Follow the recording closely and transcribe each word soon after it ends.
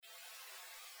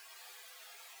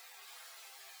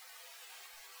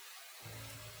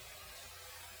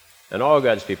And all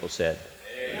God's people said,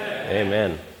 Amen.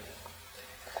 Amen.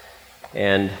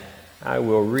 And I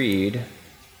will read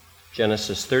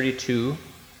Genesis 32,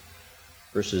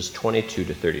 verses 22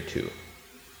 to 32.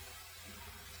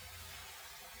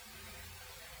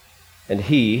 And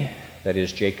he, that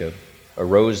is Jacob,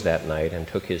 arose that night and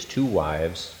took his 2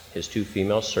 wives, his 2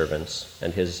 female servants,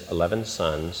 and his 11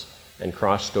 sons, and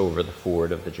crossed over the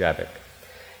ford of the Jabbok.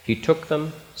 He took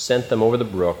them, sent them over the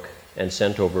brook, and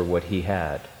sent over what he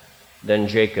had. Then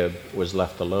Jacob was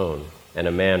left alone, and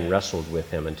a man wrestled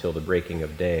with him until the breaking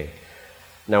of day.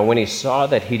 Now when he saw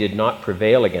that he did not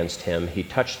prevail against him, he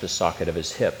touched the socket of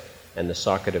his hip, and the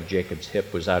socket of Jacob's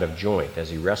hip was out of joint as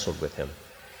he wrestled with him.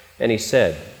 And he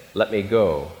said, Let me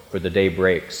go, for the day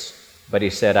breaks. But he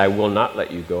said, I will not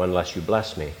let you go unless you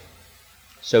bless me.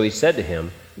 So he said to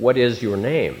him, What is your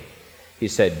name? He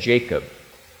said, Jacob.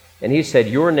 And he said,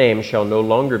 Your name shall no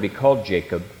longer be called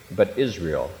Jacob, but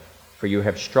Israel, for you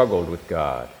have struggled with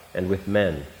God and with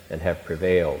men and have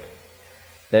prevailed.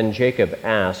 Then Jacob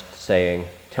asked, saying,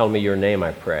 Tell me your name,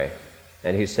 I pray.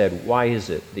 And he said, Why is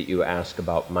it that you ask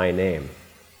about my name?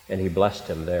 And he blessed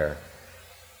him there.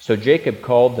 So Jacob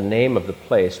called the name of the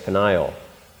place Peniel,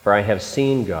 for I have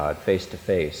seen God face to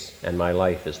face, and my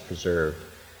life is preserved.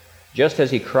 Just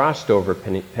as he crossed over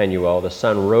Penuel, the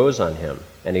sun rose on him,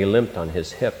 and he limped on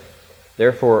his hip.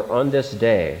 Therefore, on this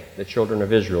day, the children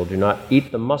of Israel do not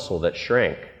eat the muscle that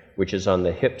shrank, which is on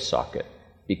the hip socket,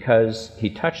 because he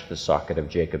touched the socket of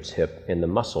Jacob's hip in the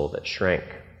muscle that shrank.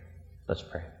 Let's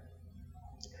pray.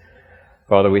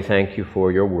 Father, we thank you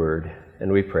for your word,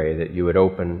 and we pray that you would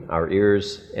open our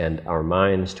ears and our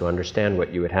minds to understand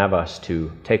what you would have us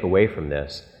to take away from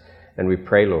this. And we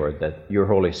pray, Lord, that your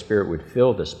Holy Spirit would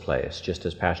fill this place, just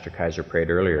as Pastor Kaiser prayed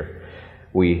earlier.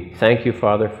 We thank you,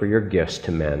 Father, for your gifts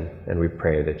to men, and we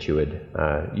pray that you would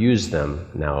use them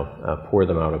now, pour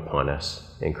them out upon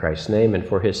us. In Christ's name and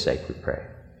for his sake we pray.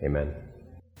 Amen.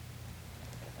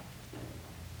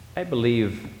 I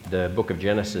believe the book of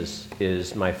Genesis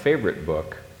is my favorite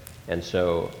book, and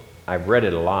so I've read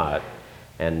it a lot,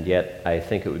 and yet I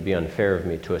think it would be unfair of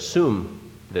me to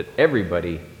assume that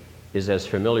everybody is as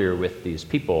familiar with these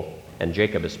people, and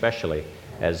Jacob especially,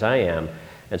 as I am.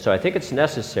 And so I think it's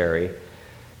necessary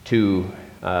to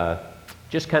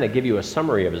just kind of give you a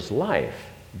summary of his life,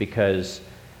 because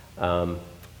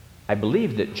I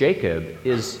believe that Jacob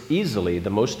is easily the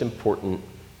most important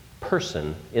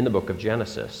person in the book of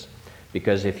Genesis,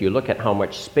 because if you look at how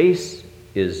much space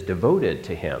is devoted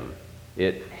to him,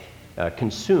 it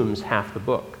consumes half the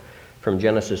book, from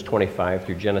Genesis 25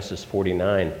 through Genesis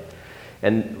 49.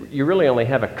 And you really only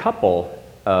have a couple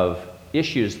of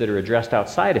issues that are addressed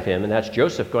outside of him, and that's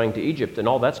Joseph going to Egypt, and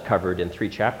all that's covered in 3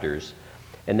 chapters.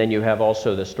 And then you have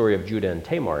also the story of Judah and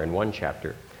Tamar in 1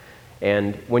 chapter.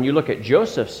 And when you look at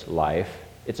Joseph's life,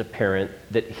 it's apparent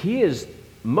that he is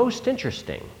most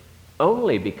interesting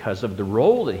only because of the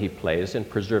role that he plays in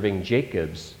preserving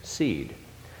Jacob's seed.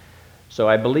 So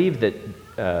I believe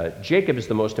that Jacob is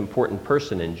the most important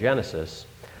person in Genesis.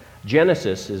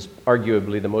 Genesis is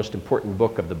arguably the most important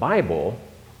book of the Bible,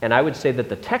 and I would say that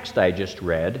the text I just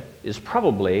read is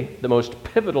probably the most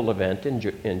pivotal event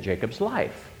in Jacob's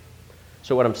life.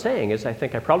 So what I'm saying is I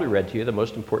think I probably read to you the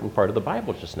most important part of the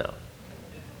Bible just now.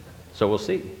 So we'll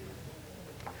see.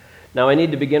 Now I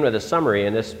need to begin with a summary,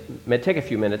 and this may take a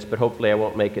few minutes, but hopefully I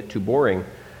won't make it too boring.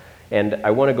 And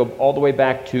I want to go all the way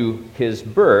back to his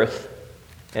birth.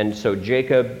 And so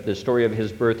Jacob, the story of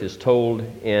his birth is told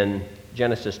in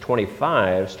Genesis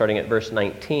 25, starting at verse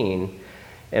 19.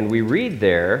 And we read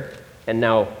there, and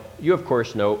now you of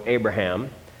course know Abraham,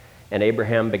 and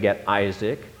Abraham beget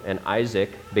Isaac, and Isaac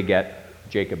beget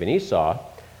Jacob and Esau.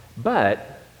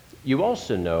 But you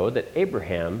also know that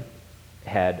Abraham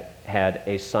had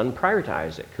a son prior to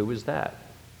Isaac. Who was that?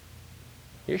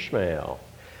 Ishmael.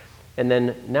 And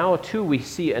then now too we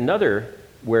see another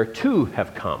where 2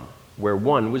 have come, where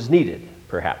 1 was needed,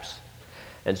 perhaps.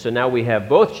 And so now we have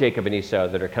both Jacob and Esau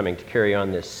that are coming to carry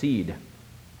on this seed.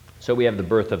 So we have the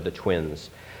birth of the twins.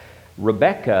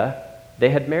 Rebekah, they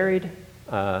had married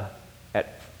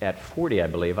at 40, I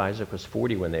believe. Isaac was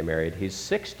 40 when they married. He's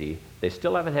 60. They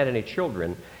still haven't had any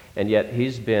children, and yet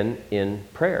he's been in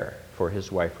prayer for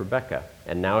his wife Rebekah.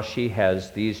 And now she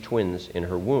has these twins in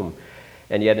her womb.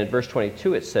 And yet in verse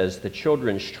 22 it says, the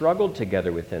children struggled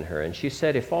together within her, and she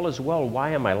said, if all is well,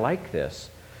 why am I like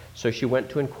this? So she went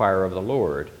to inquire of the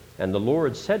Lord, and the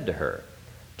Lord said to her,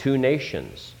 2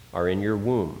 nations are in your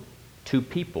womb, 2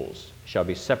 peoples shall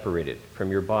be separated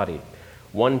from your body.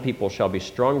 1 people shall be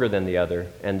stronger than the other,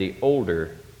 and the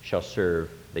older shall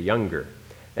serve the younger.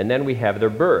 And then we have their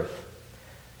birth.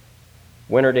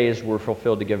 When her days were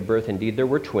fulfilled to give birth, indeed, there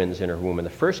were twins in her womb. And the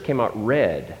first came out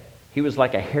red. He was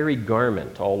like a hairy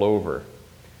garment all over.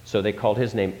 So they called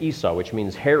his name Esau, which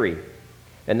means hairy.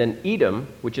 And then Edom,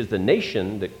 which is the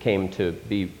nation that came to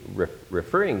be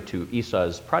referring to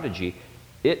Esau's prodigy,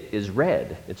 it is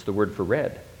red. It's the word for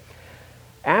red.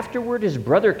 Afterward, his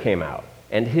brother came out,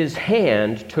 and his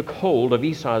hand took hold of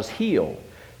Esau's heel.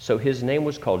 So his name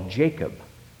was called Jacob,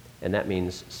 and that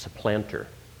means supplanter,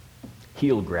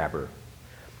 heel grabber.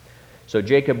 So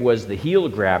Jacob was the heel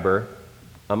grabber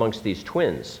amongst these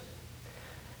twins.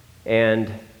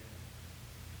 And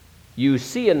you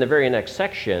see in the very next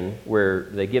section where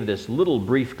they give this little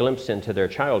brief glimpse into their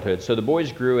childhood. So the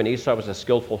boys grew, and Esau was a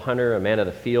skillful hunter, a man of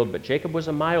the field, but Jacob was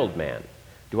a mild man,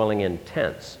 dwelling in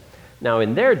tents. Now,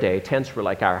 in their day, tents were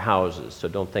like our houses, so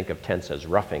don't think of tents as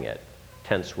roughing it.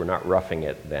 Tents were not roughing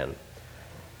it then.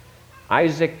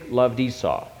 Isaac loved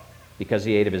Esau because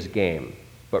he ate of his game,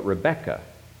 but Rebekah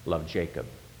loved Jacob.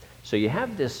 So you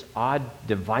have this odd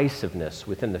divisiveness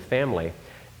within the family,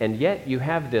 and yet you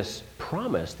have this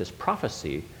promise, this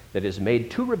prophecy that is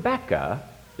made to Rebekah.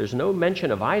 There's no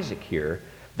mention of Isaac here,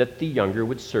 that the older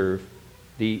would serve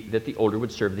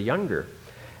the younger.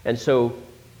 And so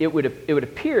it would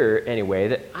appear, anyway,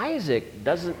 that Isaac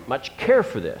doesn't much care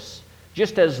for this.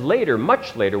 Just as later,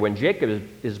 much later, when Jacob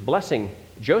is blessing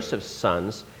Joseph's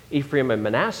sons, Ephraim and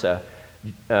Manasseh,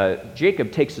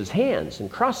 Jacob takes his hands and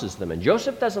crosses them, and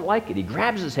Joseph doesn't like it. He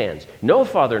grabs his hands. No,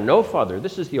 father,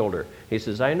 this is the older. He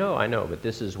says, I know, but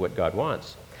this is what God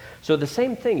wants. So the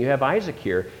same thing, you have Isaac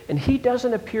here, and he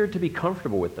doesn't appear to be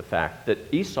comfortable with the fact that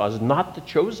Esau is not the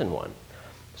chosen one.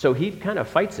 So he kind of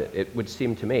fights it, it would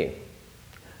seem to me.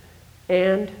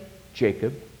 And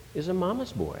Jacob is a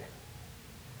mama's boy.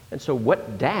 And so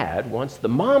what dad wants the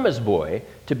mama's boy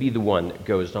to be the one that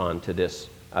goes on to this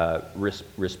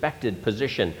respected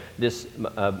position, this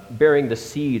bearing the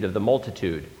seed of the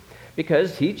multitude?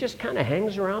 Because he just kind of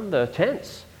hangs around the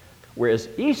tents. Whereas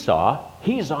Esau,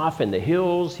 he's off in the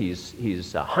hills,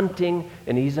 he's hunting,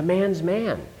 and he's a man's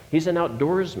man. He's an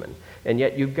outdoorsman. And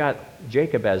yet you've got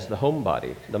Jacob as the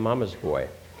homebody, the mama's boy.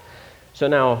 So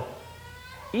now,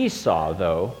 Esau,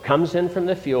 though, comes in from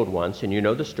the field once, and you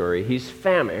know the story. He's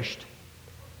famished,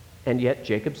 and yet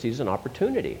Jacob sees an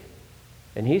opportunity.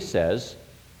 And he says,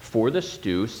 for the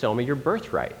stew, sell me your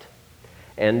birthright.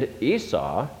 And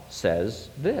Esau says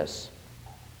this,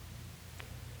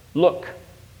 look,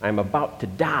 I'm about to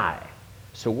die,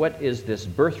 so what is this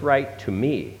birthright to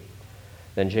me?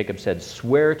 Then Jacob said,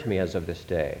 swear to me as of this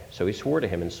day. So he swore to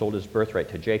him and sold his birthright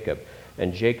to Jacob.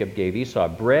 And Jacob gave Esau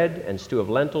bread and stew of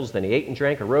lentils. Then he ate and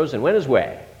drank, arose, and went his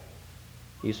way.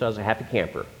 Esau's a happy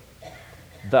camper.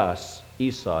 Thus,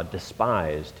 Esau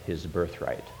despised his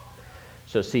birthright.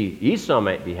 So see, Esau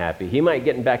might be happy. He might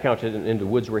get back out into the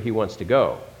woods where he wants to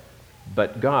go.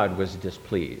 But God was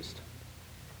displeased.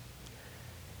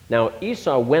 Now,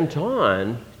 Esau went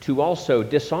on to also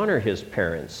dishonor his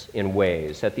parents in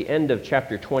ways. At the end of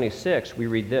chapter 26, we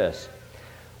read this.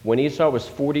 When Esau was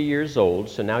 40 years old,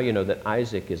 so now you know that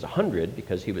Isaac is 100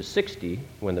 because he was 60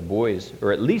 when the boys,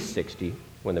 or at least 60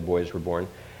 when the boys were born.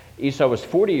 Esau was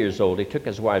 40 years old. He took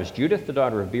his wives Judith, the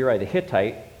daughter of Beeri the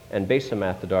Hittite, and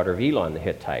Basemath, the daughter of Elon the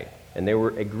Hittite. And they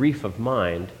were a grief of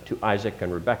mind to Isaac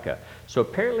and Rebekah. So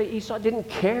apparently Esau didn't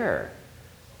care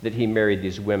that he married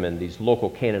these women, these local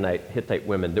Canaanite Hittite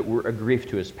women that were a grief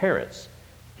to his parents.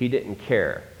 He didn't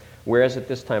care. Whereas at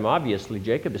this time, obviously,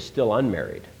 Jacob is still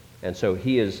unmarried. And so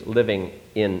he is living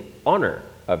in honor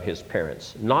of his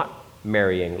parents, not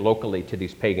marrying locally to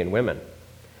these pagan women.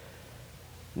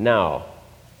 Now,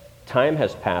 time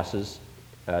has passed.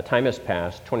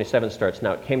 27 starts.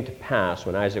 Now it came to pass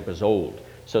when Isaac was old.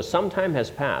 So some time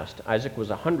has passed. Isaac was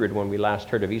 100 when we last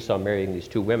heard of Esau marrying these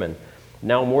two women.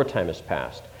 Now more time has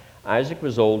passed. Isaac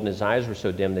was old, and his eyes were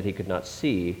so dim that he could not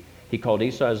see. He called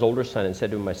Esau his older son and said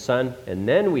to him, my son, and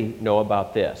then we know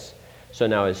about this. So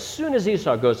now as soon as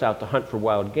Esau goes out to hunt for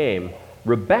wild game,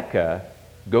 Rebekah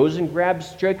goes and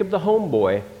grabs Jacob the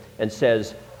homeboy and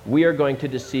says, we are going to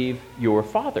deceive your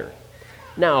father.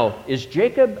 Now, is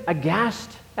Jacob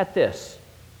aghast at this?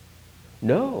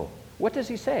 No. What does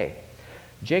he say?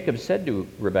 Jacob said to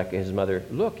Rebekah, his mother,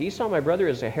 look, Esau, my brother,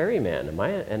 is a hairy man,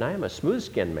 and I am a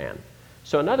smooth-skinned man.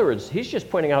 So in other words, he's just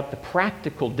pointing out the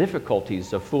practical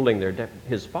difficulties of fooling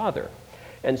his father.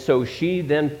 And so she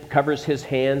then covers his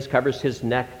hands, covers his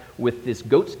neck with these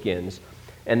goat skins,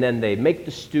 and then they make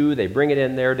the stew, they bring it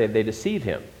in there, they deceive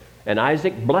him. And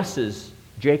Isaac blesses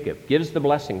Jacob, gives the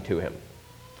blessing to him.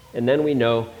 And then we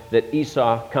know that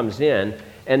Esau comes in,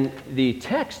 and the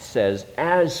text says,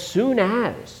 as soon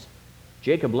as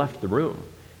Jacob left the room,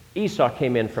 Esau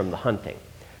came in from the hunting.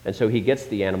 And so he gets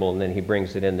the animal and then he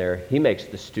brings it in there. He makes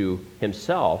the stew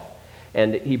himself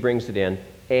and he brings it in.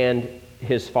 And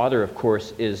his father, of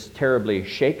course, is terribly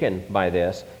shaken by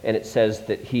this. And it says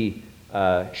that he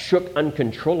shook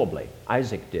uncontrollably.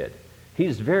 Isaac did.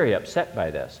 He's very upset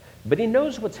by this. But he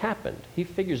knows what's happened. He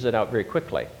figures it out very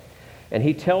quickly. And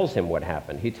he tells him what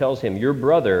happened. He tells him, your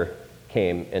brother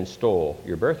came and stole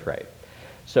your birthright.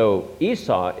 So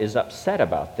Esau is upset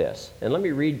about this. And let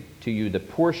me read to you the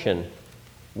portion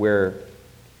where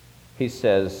he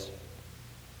says,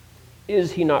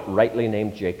 is he not rightly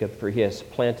named Jacob? For he has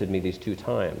planted me these 2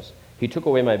 times. He took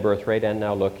away my birthright, and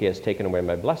now look, he has taken away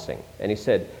my blessing. And he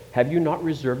said, have you not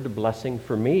reserved a blessing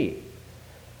for me?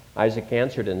 Isaac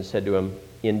answered and said to him,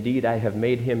 indeed, I have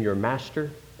made him your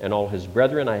master, and all his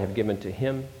brethren I have given to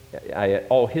him.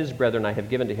 All his brethren I have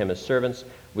given to him as servants.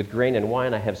 With grain and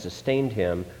wine I have sustained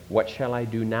him. What shall I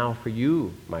do now for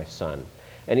you, my son?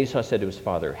 And Esau said to his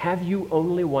father, have you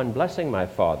only one blessing, my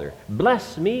father?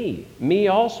 Bless me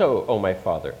also, O my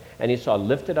father. And Esau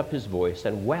lifted up his voice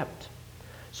and wept.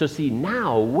 So see,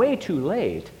 now, way too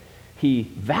late, he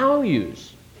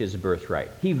values his birthright.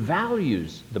 He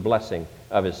values the blessing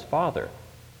of his father.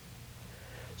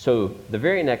 So the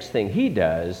very next thing he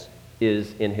does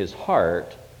is, in his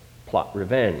heart, plot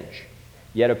revenge.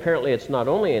 Yet apparently it's not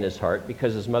only in his heart,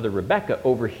 because his mother Rebekah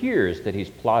overhears that he's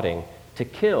plotting to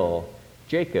kill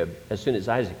Jacob as soon as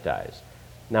Isaac dies.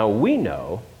 Now we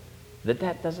know that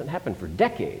that doesn't happen for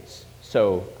decades.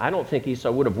 So I don't think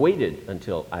Esau would have waited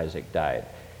until Isaac died.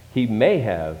 He may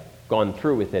have gone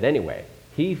through with it anyway.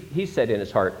 He said in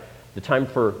his heart, the time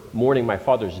for mourning my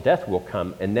father's death will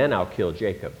come, and then I'll kill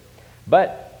Jacob.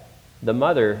 But the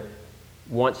mother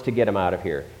wants to get him out of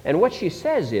here. And what she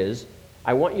says is,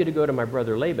 I want you to go to my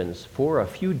brother Laban's for a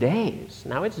few days.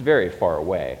 Now, it's very far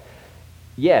away.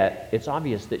 Yet, it's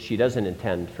obvious that she doesn't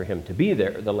intend for him to be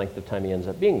there the length of time he ends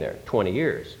up being there, 20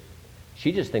 years.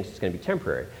 She just thinks it's going to be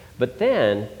temporary. But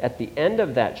then, at the end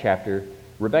of that chapter,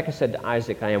 Rebekah said to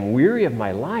Isaac, I am weary of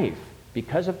my life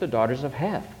because of the daughters of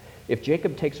Heth. If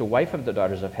Jacob takes a wife of the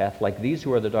daughters of Heth, like these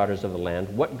who are the daughters of the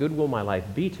land, what good will my life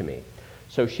be to me?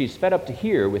 So she's fed up to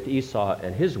here with Esau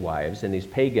and his wives and these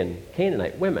pagan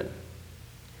Canaanite women.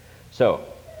 So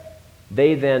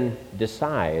they then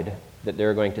decide that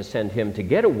they're going to send him to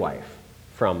get a wife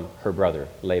from her brother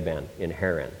Laban in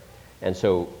Haran. And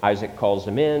so Isaac calls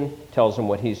him in, tells him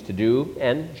what he's to do,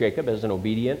 and Jacob, as an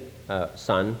obedient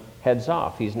son, heads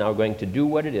off. He's now going to do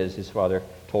what it is his father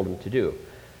told him to do.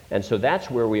 And so that's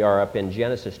where we are up in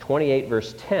Genesis 28,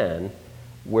 verse 10,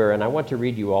 where, and I want to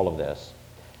read you all of this.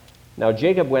 Now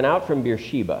Jacob went out from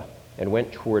Beersheba and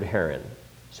went toward Haran.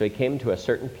 So he came to a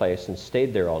certain place and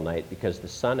stayed there all night because the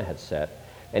sun had set.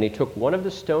 And he took one of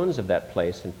the stones of that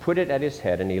place and put it at his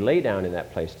head, and he lay down in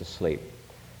that place to sleep.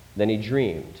 Then he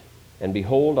dreamed, and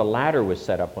behold, a ladder was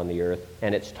set up on the earth,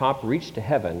 and its top reached to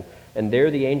heaven, and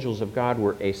there the angels of God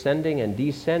were ascending and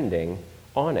descending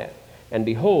on it. And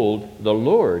behold, the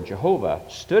Lord, Jehovah,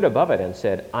 stood above it and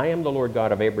said, I am the Lord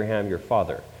God of Abraham your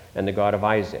father, and the God of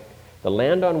Isaac. The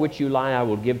land on which you lie I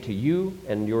will give to you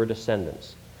and your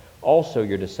descendants. Also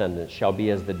your descendants shall be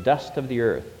as the dust of the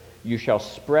earth. You shall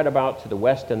spread about to the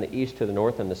west and the east, to the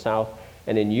north and the south,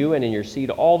 and in you and in your seed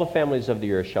all the families of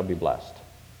the earth shall be blessed.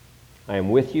 I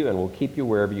am with you and will keep you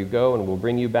wherever you go, and will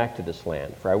bring you back to this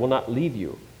land, for I will not leave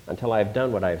you until I have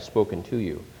done what I have spoken to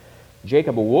you.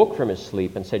 Jacob awoke from his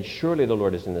sleep and said, surely the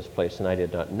Lord is in this place, and I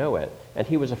did not know it. And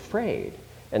he was afraid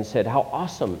and said, how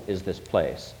awesome is this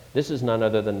place? This is none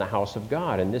other than the house of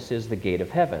God, and this is the gate of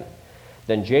heaven.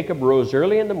 Then Jacob rose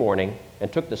early in the morning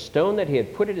and took the stone that he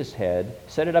had put at his head,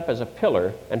 set it up as a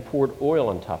pillar, and poured oil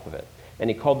on top of it. And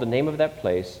he called the name of that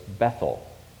place Bethel,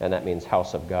 and that means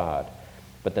house of God.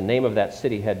 But the name of that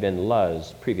city had been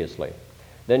Luz previously.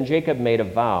 Then Jacob made a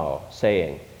vow,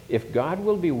 saying, if God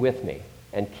will be with me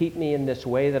and keep me in this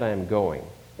way that I am going,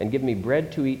 and give me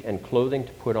bread to eat and clothing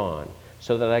to put on,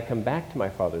 so that I come back to my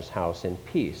father's house in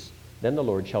peace, then the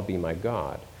Lord shall be my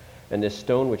God. And this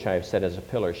stone which I have set as a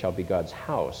pillar shall be God's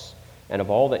house, and of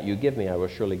all that you give me I will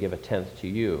surely give a tenth to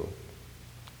you.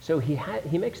 So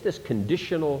he makes this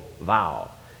conditional vow,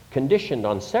 conditioned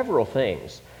on several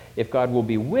things. If God will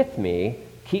be with me,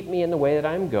 keep me in the way that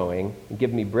I'm going, and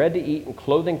give me bread to eat and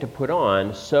clothing to put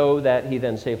on, so that he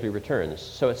then safely returns.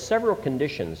 So it's several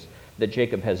conditions that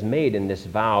Jacob has made in this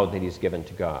vow that he's given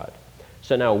to God.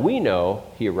 So now we know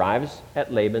he arrives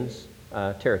at Laban's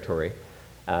territory.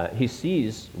 He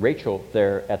sees Rachel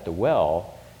there at the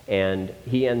well, and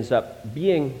he ends up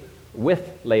being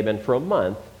with Laban for a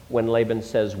month when Laban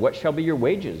says, what shall be your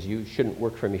wages? You shouldn't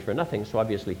work for me for nothing. So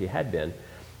obviously he had been.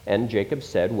 And Jacob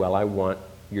said, well, I want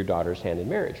your daughter's hand in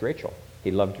marriage, Rachel.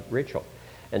 He loved Rachel.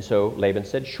 And so Laban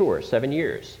said, sure, 7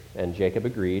 years. And Jacob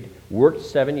agreed, worked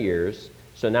 7 years.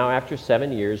 So now after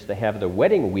 7 years, they have the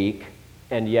wedding week,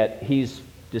 and yet he's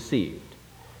deceived.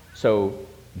 So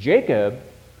Jacob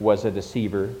was a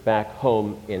deceiver back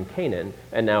home in Canaan,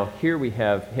 and now here we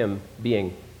have him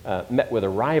being met with a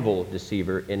rival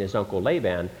deceiver in his uncle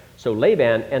Laban. So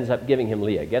Laban ends up giving him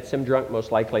Leah, gets him drunk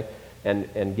most likely,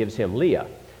 and gives him Leah.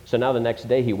 So now the next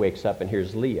day he wakes up and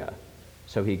here's Leah.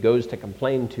 So he goes to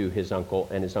complain to his uncle,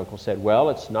 and his uncle said, well,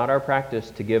 it's not our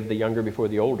practice to give the younger before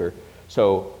the older,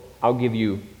 so I'll give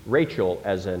you Rachel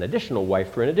as an additional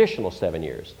wife for an additional 7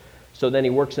 years. So then he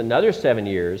works another 7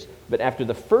 years, but after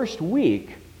the first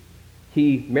week,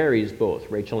 he marries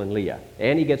both Rachel and Leah,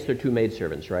 and he gets their 2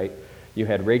 maidservants, right? You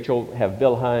had Rachel have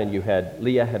Bilhah, and you had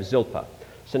Leah have Zilpah.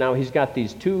 So now he's got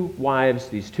these 2 wives,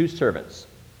 these 2 servants.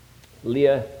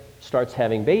 Leah starts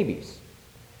having babies.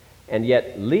 And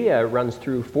yet Leah runs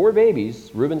through 4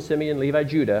 babies, Reuben, Simeon, Levi,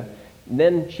 Judah, and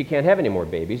then she can't have any more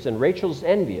babies, and Rachel's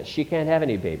envious. She can't have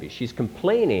any babies. She's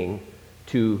complaining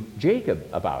to Jacob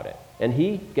about it, and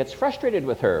he gets frustrated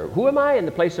with her. Who am I in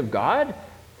the place of God?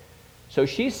 So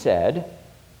she said,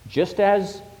 just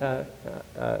as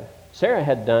Sarah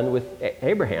had done with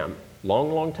Abraham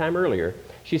long, long time earlier,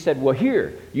 she said, well,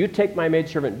 here, you take my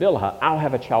maidservant Bilhah, I'll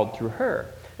have a child through her.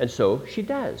 And so she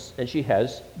does, and she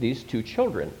has these 2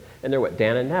 children. And they're what?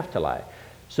 Dan and Naphtali.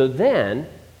 So then,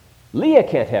 Leah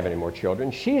can't have any more children.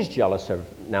 She's jealous of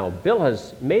now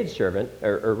Bilhah's maidservant,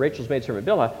 or Rachel's maidservant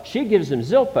Bilhah. She gives him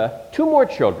Zilpah. 2 more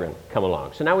children come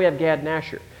along. So now we have Gad and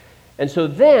Asher. And so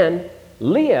then,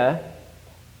 Leah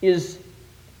is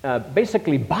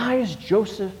basically buys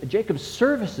Jacob's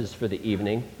services for the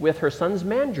evening with her son's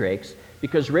mandrakes,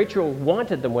 because Rachel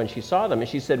wanted them when she saw them, and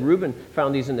she said, Reuben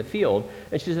found these in the field,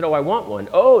 and she said, oh, I want one.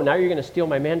 Oh, now you're going to steal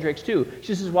my mandrakes too.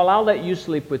 She says, well, I'll let you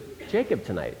sleep with Jacob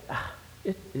tonight.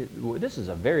 This is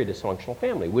a very dysfunctional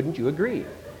family, wouldn't you agree?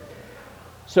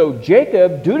 So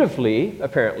Jacob dutifully,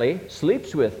 apparently,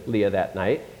 sleeps with Leah that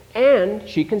night, and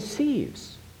she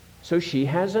conceives. So she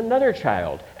has another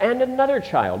child,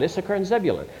 Issachar and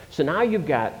Zebulun. So now you've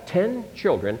got 10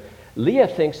 children. Leah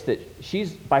thinks that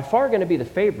she's by far going to be the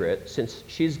favorite, since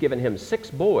she's given him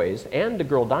 6 boys and the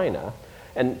girl Dinah,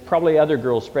 and probably other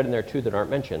girls spread in there too that aren't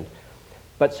mentioned.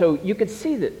 But so you could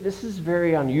see that this is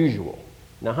very unusual.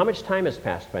 Now, how much time has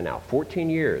passed by now? 14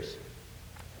 years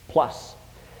plus.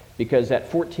 Because at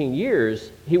 14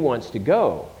 years, he wants to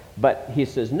go. But he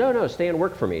says, no, stay and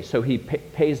work for me. So he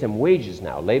pays him wages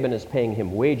now. Laban is paying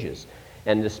him wages.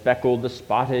 And the speckled, the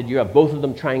spotted, you have both of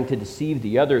them trying to deceive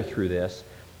the other through this.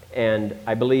 And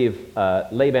I believe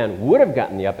Laban would have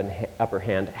gotten the upper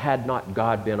hand had not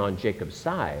God been on Jacob's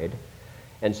side.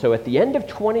 And so at the end of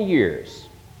 20 years,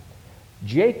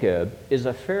 Jacob is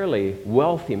a fairly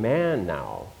wealthy man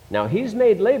now. Now, he's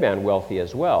made Laban wealthy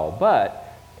as well,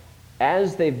 but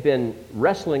as they've been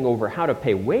wrestling over how to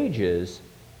pay wages,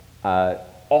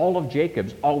 all of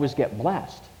Jacob's always get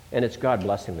blessed. And it's God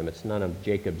blessing them. It's none of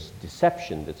Jacob's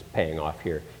deception that's paying off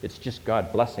here. It's just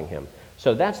God blessing him.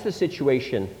 So that's the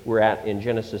situation we're at in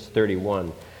Genesis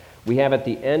 31. We have at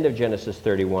the end of Genesis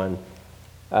 31,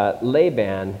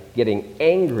 Laban getting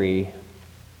angry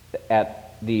at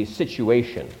the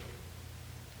situation.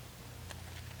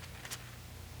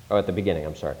 At the beginning,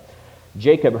 I'm sorry.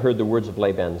 Jacob heard the words of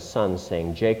Laban's son,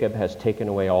 saying, Jacob has taken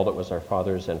away all that was our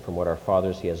father's, and from what our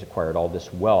father's he has acquired all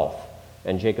this wealth.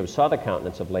 And Jacob saw the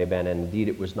countenance of Laban, and indeed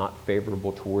it was not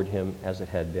favorable toward him as it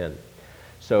had been.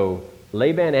 So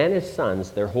Laban and his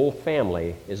sons, their whole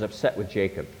family, is upset with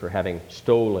Jacob for having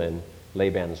stolen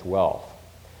Laban's wealth.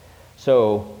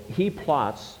 So he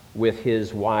plots with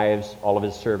his wives, all of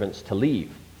his servants, to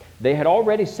leave. They had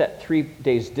already set 3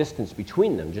 days' distance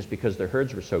between them just because their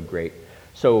herds were so great.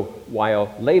 So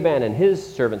while Laban and his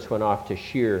servants went off to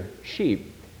shear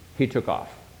sheep, he took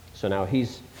off. So now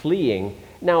he's fleeing.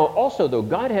 Now also, though,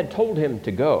 God had told him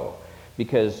to go,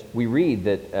 because we read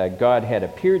that God had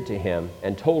appeared to him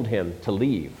and told him to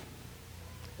leave.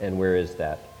 And where is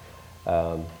that?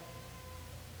 I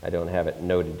don't have it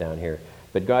noted down here.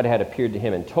 But God had appeared to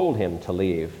him and told him to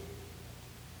leave.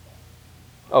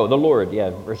 Oh, the Lord,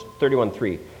 verse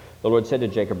 31:3. The Lord said to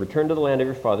Jacob, return to the land of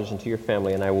your fathers and to your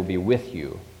family, and I will be with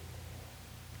you.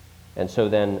 And so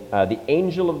then the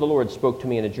angel of the Lord spoke to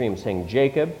me in a dream, saying,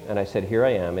 Jacob, and I said, here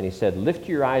I am. And he said, lift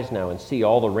your eyes now and see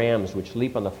all the rams which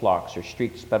leap on the flocks are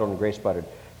streaked, speckled, and gray-spotted,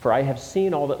 for I have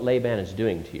seen all that Laban is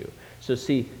doing to you. So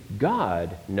see,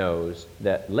 God knows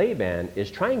that Laban is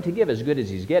trying to give as good as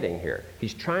he's getting here.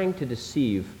 He's trying to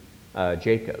deceive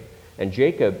Jacob. And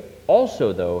Jacob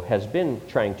also, though, has been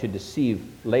trying to deceive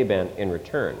Laban in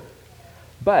return.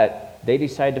 But they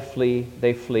decide to flee.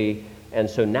 They flee. And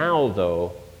so now,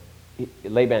 though,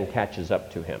 Laban catches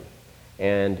up to him,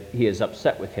 and he is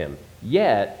upset with him.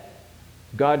 Yet,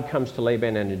 God comes to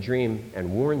Laban in a dream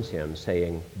and warns him,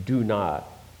 saying, do not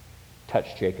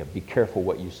touch Jacob. Be careful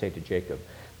what you say to Jacob.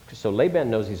 So Laban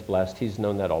knows he's blessed. He's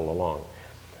known that all along.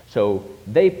 So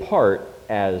they part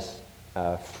as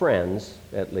friends,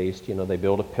 at least. You know, they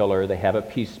build a pillar. They have a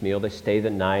peace meal. They stay the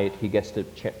night. He gets the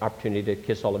opportunity to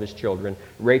kiss all of his children.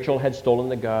 Rachel had stolen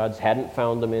the gods, hadn't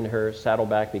found them in her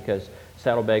saddlebags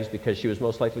because she was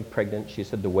most likely pregnant. She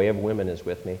said, the way of women is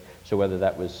with me. So whether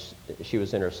that was she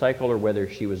was in her cycle or whether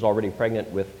she was already pregnant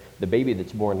with the baby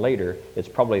that's born later, it's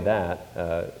probably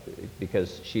that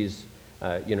because she's,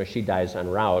 she dies en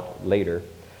route later.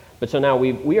 But so now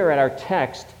we are at our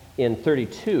text in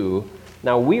 32.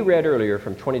 Now, we read earlier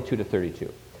from 22 to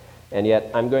 32, and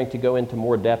yet I'm going to go into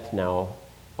more depth now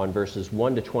on verses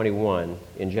 1 to 21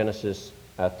 in Genesis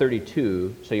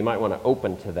 32, so you might want to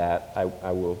open to that.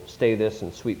 I will stay this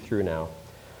and sweep through now.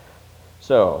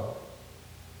 So,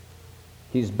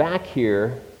 he's back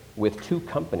here with two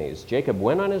companies. Jacob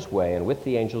went on his way, and with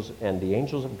the angels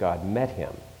of God met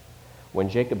him. When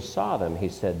Jacob saw them, he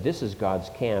said, this is God's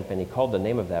camp, and he called the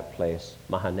name of that place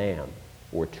Mahanaim,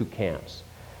 or two camps.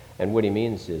 And what he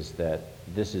means is that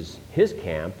this is his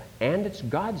camp, and it's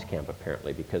God's camp,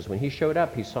 apparently, because when he showed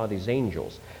up, he saw these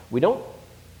angels.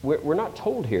 We're not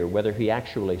told here whether he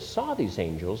actually saw these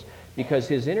angels, because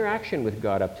his interaction with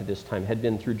God up to this time had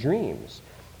been through dreams.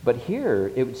 But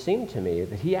here, it would seem to me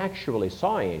that he actually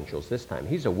saw angels this time.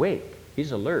 He's awake,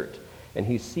 he's alert, and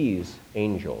he sees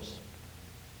angels.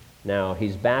 Now,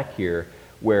 he's back here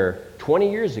where 20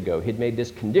 years ago he'd made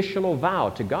this conditional vow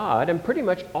to God, and pretty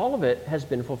much all of it has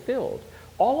been fulfilled.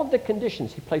 All of the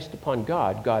conditions he placed upon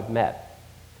God, God met.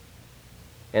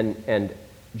 And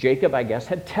Jacob, I guess,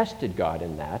 had tested God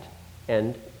in that,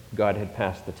 and God had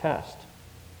passed the test.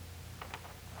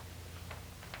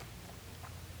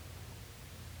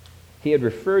 He had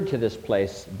referred to this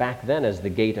place back then as the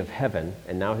gate of heaven,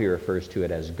 and now he refers to it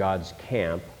as God's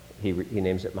camp. He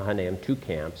names it Mahanaim, two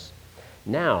camps.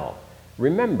 Now,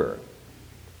 remember,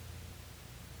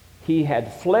 he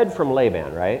had fled from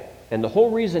Laban, right? And the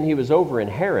whole reason he was over in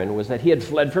Haran was that he had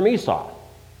fled from Esau.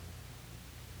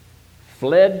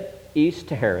 Fled east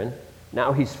to Haran.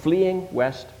 Now he's fleeing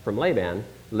west from Laban.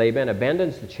 Laban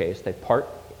abandons the chase. They part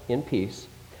in peace.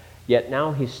 Yet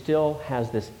now he still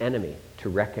has this enemy to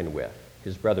reckon with,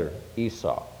 his brother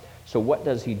Esau. So what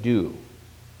does he do?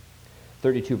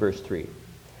 32 verse 3.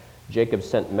 Jacob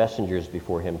sent messengers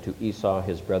before him to Esau,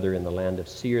 his brother, in the land of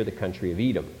Seir, the country of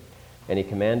Edom. And he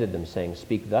commanded them, saying,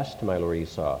 speak thus to my lord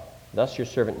Esau. Thus your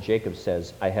servant Jacob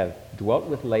says, I have dwelt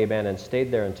with Laban and stayed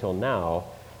there until now.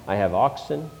 I have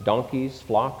oxen, donkeys,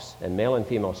 flocks, and male and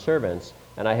female servants,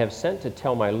 and I have sent to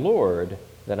tell my lord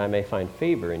that I may find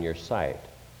favor in your sight.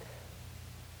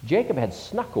 Jacob had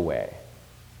snuck away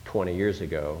 20 years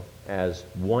ago as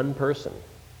one person.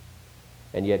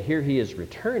 And yet here he is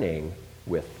returning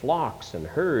with flocks and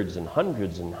herds and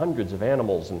hundreds of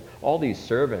animals and all these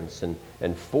servants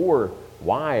and 4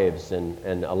 wives and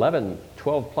 11,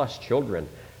 12 plus children.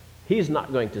 He's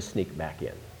not going to sneak back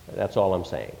in. That's all I'm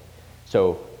saying.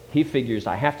 So he figures,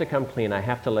 I have to come clean. I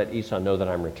have to let Esau know that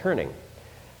I'm returning.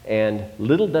 And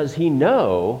little does he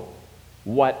know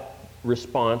what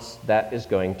response that is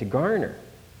going to garner.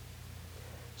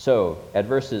 So at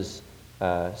verses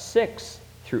 6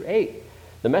 through 8,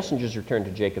 the messengers returned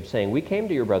to Jacob, saying, we came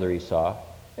to your brother Esau,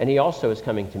 and he also is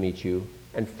coming to meet you,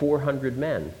 and 400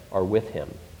 men are with him.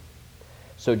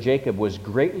 So Jacob was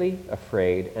greatly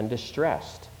afraid and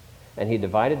distressed, and he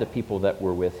divided the people that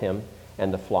were with him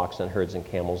and the flocks and herds and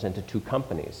camels into 2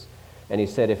 companies. And he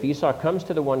said, if Esau comes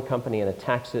to the one company and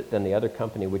attacks it, then the other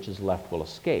company which is left will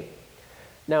escape.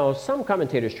 Now, some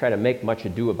commentators try to make much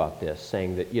ado about this,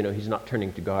 saying that, he's not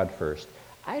turning to God first.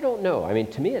 I don't know. I mean,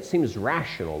 to me, it seems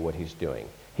rational what he's doing.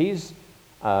 He's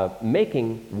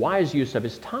making wise use of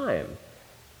his time.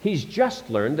 He's just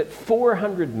learned that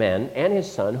 400 men and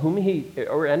his son,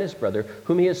 and his brother,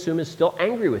 whom he assumes is still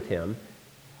angry with him,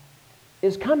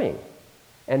 is coming.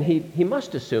 And he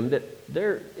must assume that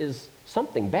there is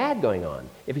something bad going on.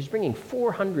 If he's bringing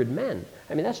 400 men,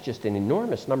 I mean, that's just an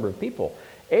enormous number of people.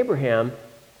 Abraham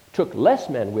took less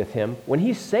men with him when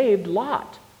he saved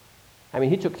Lot. I mean,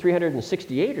 he took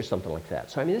 368 or something like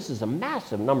that. So, I mean, this is a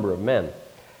massive number of men.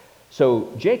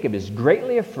 So, Jacob is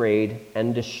greatly afraid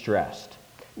and distressed.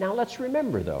 Now, let's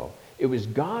remember, though, it was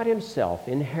God himself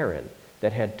in Haran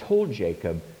that had told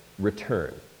Jacob,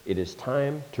 return. It is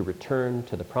time to return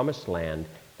to the promised land,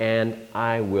 and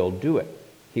I will do it.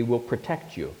 He will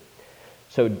protect you.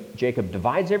 So, Jacob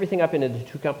divides everything up into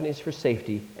 2 companies for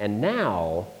safety, and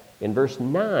now In verse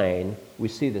 9, we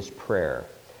see this prayer.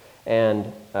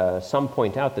 And some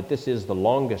point out that this is the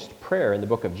longest prayer in the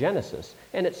book of Genesis,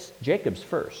 and it's Jacob's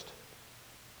first.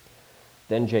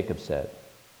 Then Jacob said,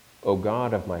 O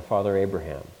God of my father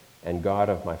Abraham, and God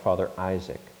of my father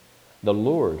Isaac, the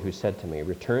Lord who said to me,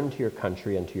 return to your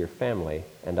country and to your family,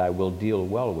 and I will deal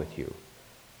well with you.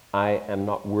 I am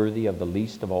not worthy of the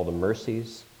least of all the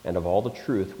mercies and of all the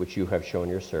truth which you have shown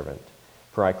your servant.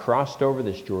 For I crossed over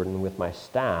this Jordan with my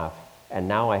staff, and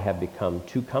now I have become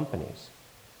two companies.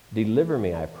 Deliver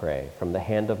me, I pray, from the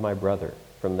hand of my brother,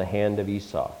 from the hand of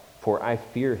Esau, for I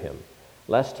fear him,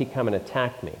 lest he come and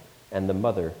attack me, and the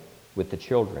mother with the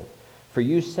children. For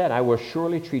you said, I will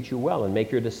surely treat you well, and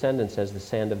make your descendants as the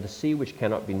sand of the sea, which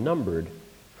cannot be numbered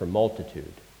for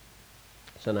multitude.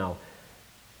 So now,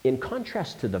 in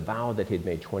contrast to the vow that he'd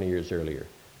made 20 years earlier,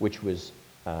 which was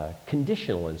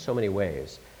conditional in so many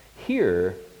ways,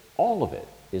 here, all of it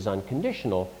is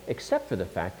unconditional, except for the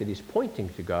fact that he's pointing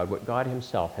to God, what God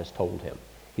himself has told him.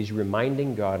 He's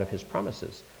reminding God of his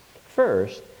promises.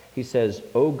 First, he says,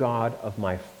 O God of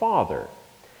my father.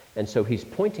 And so he's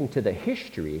pointing to the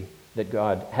history that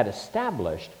God had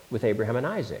established with Abraham and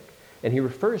Isaac. And he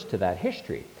refers to that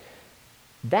history.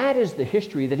 That is the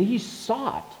history that he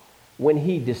sought when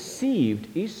he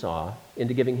deceived Esau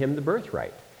into giving him the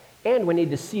birthright, and when he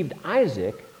deceived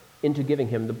Isaac into giving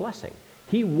him the blessing.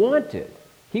 He wanted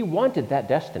that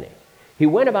destiny. He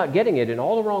went about getting it in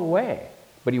all the wrong way,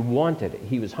 but he wanted it.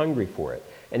 He was hungry for it.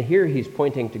 And here he's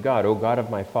pointing to God, O God of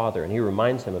my father, and he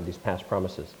reminds him of these past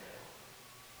promises.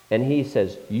 And he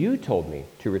says, you told me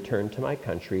to return to my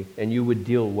country and you would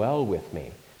deal well with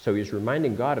me. So he's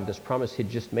reminding God of this promise he'd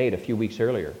just made a few weeks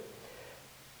earlier.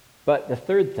 But the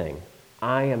third thing,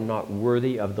 I am not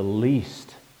worthy of the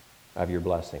least of your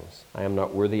blessings. I am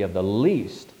not worthy of the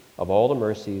least of all the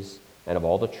mercies and of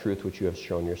all the truth which you have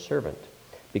shown your servant.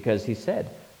 Because he said,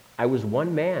 I was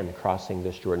one man crossing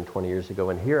this Jordan 20 years ago,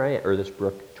 and here I am, or this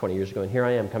brook 20 years ago, and here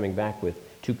I am coming back with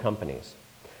two companies.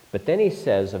 But then he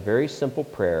says a very simple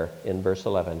prayer in verse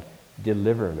 11,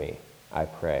 deliver me, I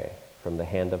pray, from the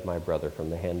hand of my brother, from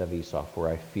the hand of Esau, for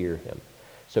I fear him.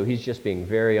 So he's just being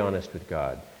very honest with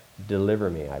God. Deliver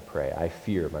me, I pray. I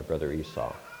fear my brother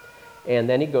Esau. And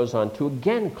then he goes on to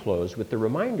again close with the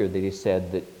reminder that he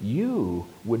said that you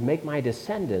would make my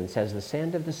descendants as the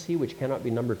sand of the sea, which cannot be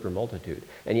numbered for multitude.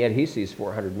 And yet he sees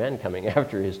 400 men coming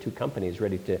after his two companies,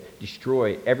 ready to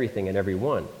destroy everything and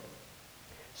everyone.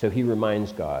 So he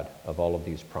reminds God of all of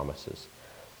these promises.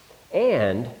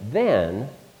 And then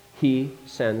he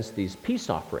sends these peace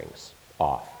offerings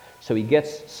off. So he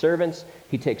gets servants.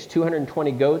 He takes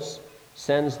 220 goats,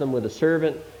 sends them with a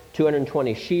servant,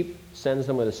 220 sheep, sends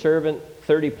them with a servant,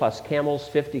 30 plus camels,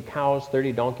 50 cows,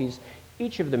 30 donkeys,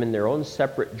 each of them in their own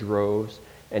separate droves,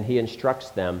 and he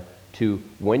instructs them to,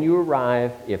 when you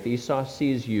arrive, if Esau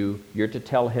sees you, you're to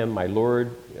tell him, my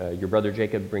lord, your brother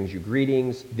Jacob brings you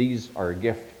greetings, these are a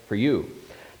gift for you.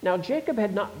 Now Jacob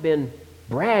had not been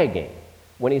bragging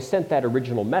when he sent that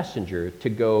original messenger to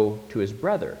go to his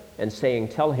brother and saying,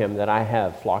 tell him that I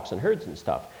have flocks and herds and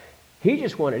stuff. He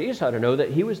just wanted Esau to know that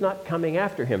he was not coming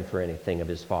after him for anything of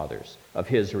his father's, of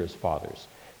his or his father's.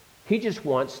 He just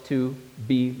wants to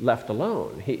be left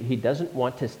alone. He doesn't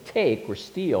want to take or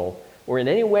steal or in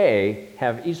any way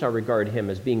have Esau regard him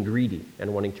as being greedy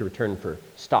and wanting to return for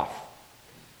stuff.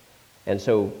 And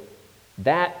so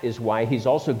that is why he's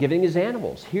also giving his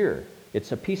animals here.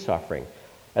 It's a peace offering.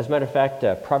 As a matter of fact,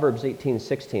 Proverbs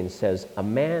 18:16 says, a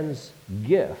man's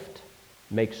gift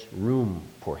makes room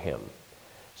for him.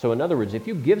 So in other words, if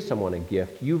you give someone a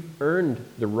gift, you've earned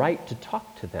the right to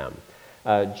talk to them.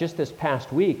 Just this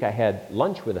past week, I had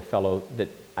lunch with a fellow that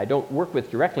I don't work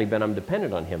with directly, but I'm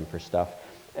dependent on him for stuff.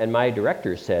 And my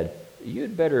director said,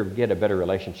 you'd better get a better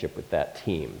relationship with that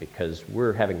team because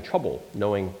we're having trouble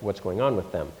knowing what's going on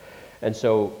with them. And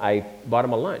so I bought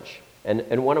him a lunch.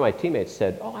 And one of my teammates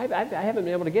said, oh, I haven't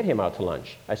been able to get him out to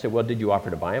lunch. I said, well, did you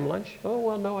offer to buy him lunch? Oh,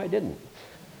 well, no, I didn't.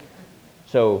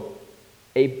 So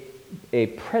a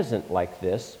present like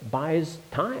this buys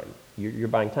time. You're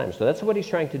buying time. So that's what he's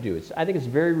trying to do. I think it's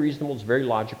very reasonable. It's very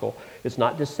logical. It's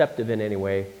not deceptive in any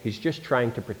way. He's just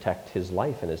trying to protect his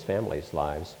life and his family's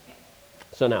lives.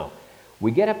 So now,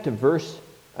 we get up to verse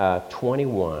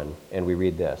 21, and we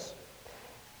read this.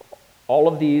 All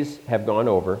of these have gone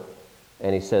over,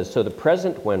 and he says, so the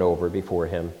present went over before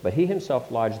him, but he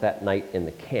himself lodged that night in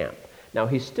the camp. Now,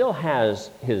 he still has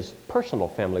his personal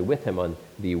family with him on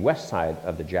the west side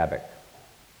of the Jabbok.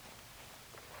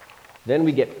 Then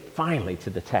we get finally to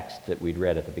the text that we'd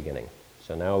read at the beginning.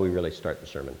 So now we really start the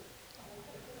sermon.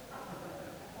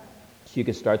 So you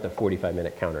can start the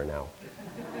 45-minute counter now.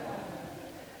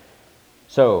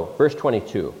 So, verse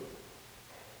 22.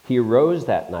 He arose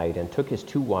that night and took his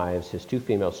 2 wives, his 2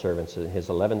 female servants, and his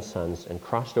 11 sons, and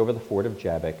crossed over the ford of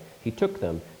Jabbok. He took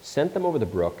them, sent them over the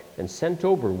brook, and sent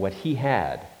over what he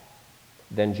had.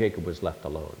 Then Jacob was left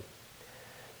alone.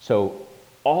 So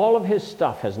all of his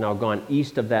stuff has now gone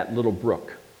east of that little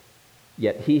brook,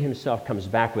 yet he himself comes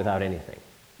back without anything,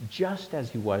 just as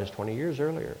he was 20 years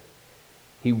earlier.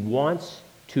 He wants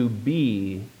to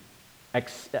be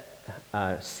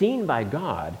seen by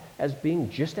God as being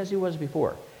just as he was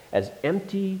before, as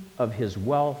empty of his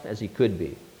wealth as he could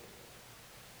be.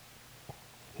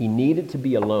 He needed to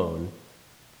be alone,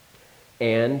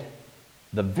 and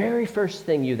the very first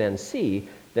thing you then see,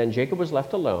 then Jacob was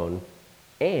left alone,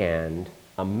 and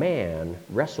a man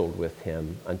wrestled with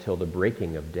him until the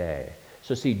breaking of day.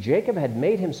 So see, Jacob had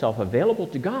made himself available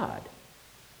to God,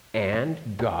 and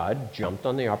God jumped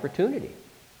on the opportunity.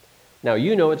 Now,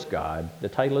 you know it's God. The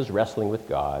title is Wrestling with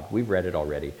God. We've read it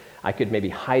already. I could maybe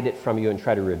hide it from you and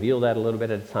try to reveal that a little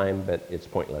bit at a time, but it's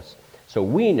pointless. So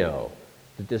we know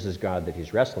that this is God that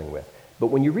he's wrestling with. But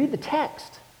when you read the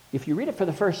text, if you read it for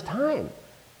the first time,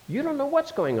 you don't know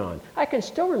what's going on. I can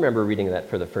still remember reading that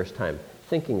for the first time,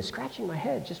 thinking, scratching my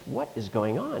head, just what is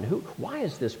going on? Why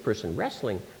is this person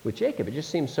wrestling with Jacob? It just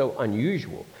seems so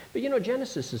unusual. But you know,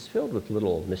 Genesis is filled with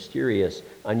little mysterious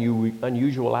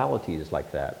unusualities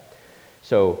like that.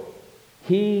 So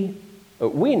we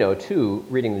know too,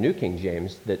 reading the New King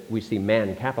James, that we see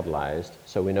man capitalized.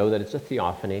 So we know that it's a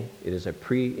theophany. It is a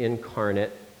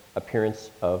pre-incarnate appearance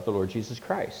of the Lord Jesus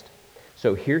Christ.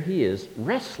 So here he is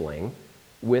wrestling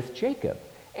with Jacob.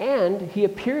 And he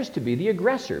appears to be the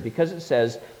aggressor because it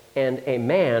says, and a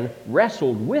man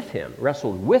wrestled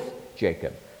with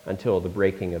Jacob until the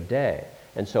breaking of day.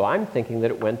 And so I'm thinking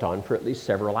that it went on for at least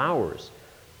several hours.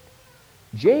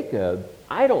 Jacob,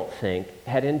 I don't think,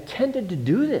 had intended to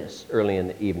do this early in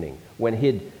the evening when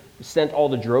he'd sent all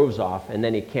the droves off and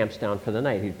then he camps down for the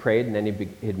night. He'd prayed and then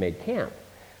he'd made camp.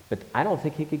 But I don't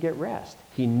think he could get rest.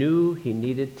 He knew he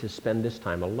needed to spend this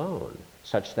time alone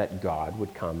such that God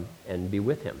would come and be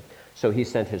with him. So he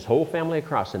sent his whole family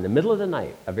across in the middle of the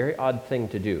night, a very odd thing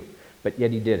to do, but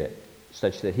yet he did it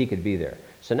such that he could be there.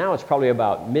 So now it's probably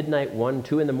about midnight, 1,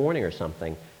 2 in the morning or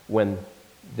something when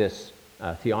this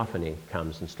theophany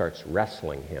comes and starts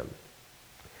wrestling him.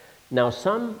 Now,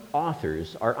 some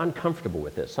authors are uncomfortable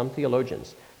with this, some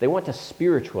theologians. They want to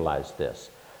spiritualize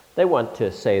this. They want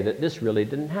to say that this really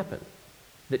didn't happen,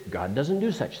 that God doesn't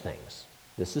do such things.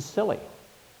 This is silly.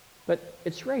 But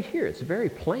it's right here. It's very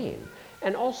plain.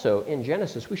 And also, in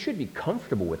Genesis, we should be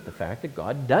comfortable with the fact that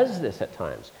God does this at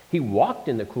times. He walked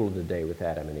in the cool of the day with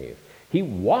Adam and Eve. He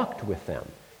walked with them.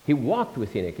 He walked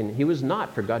with Enoch, and he was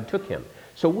not, for God took him.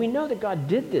 So we know that God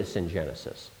did this in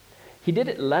Genesis. He did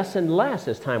it less and less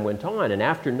as time went on, and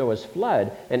after Noah's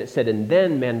flood, and it said, and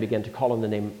then men began to call on the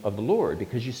name of the Lord,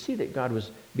 because you see that God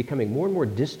was becoming more and more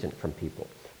distant from people.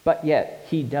 But yet,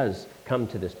 he does come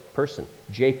to this person,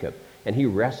 Jacob, and he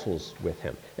wrestles with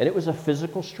him. And it was a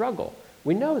physical struggle.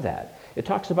 We know that. It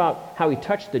talks about how he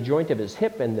touched the joint of his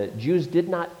hip, and the Jews did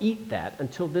not eat that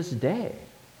until this day.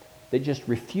 They just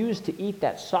refused to eat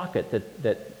that socket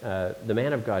that the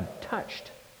man of God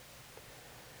touched.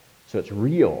 So it's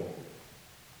real.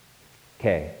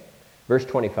 Okay, verse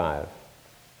 25.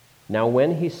 Now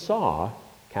when he saw,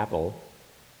 capital,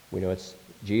 we know it's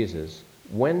Jesus,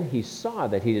 when he saw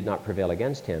that he did not prevail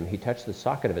against him, he touched the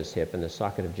socket of his hip, and the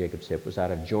socket of Jacob's hip was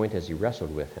out of joint as he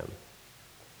wrestled with him.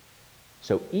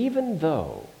 So even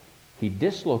though he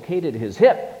dislocated his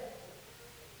hip,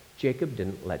 Jacob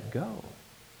didn't let go.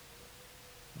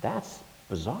 That's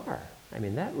bizarre. I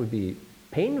mean, that would be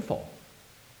painful.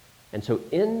 And so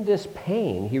in this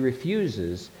pain, he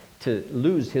refuses to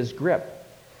lose his grip.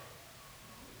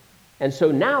 And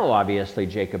so now, obviously,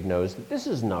 Jacob knows that this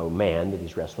is no man that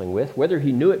he's wrestling with. Whether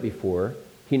he knew it before,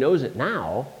 he knows it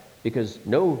now, because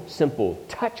no simple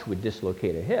touch would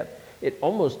dislocate a hip. It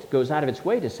almost goes out of its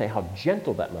way to say how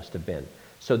gentle that must have been.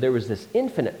 So there was this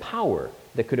infinite power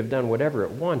that could have done whatever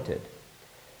it wanted.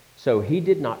 So he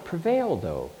did not prevail,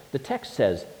 though. The text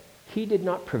says he did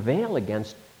not prevail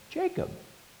against Jacob.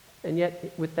 And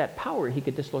yet, with that power, he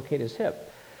could dislocate his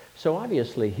hip. So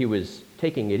obviously, he was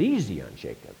taking it easy on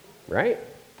Jacob, right?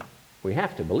 We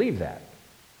have to believe that.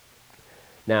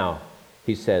 Now,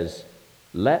 he says,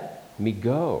 let me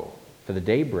go, for the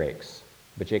day breaks.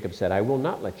 But Jacob said, I will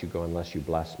not let you go unless you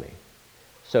bless me.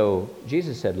 So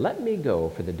Jesus said, let me go,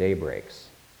 for the day breaks.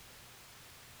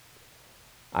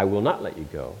 I will not let you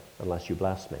go unless you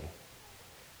bless me.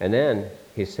 And then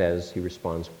he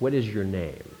responds, what is your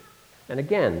name? And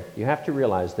again, you have to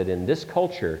realize that in this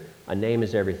culture, a name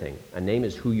is everything. A name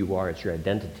is who you are, it's your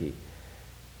identity.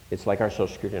 It's like our social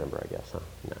security number, I guess, huh?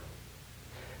 No.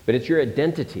 But it's your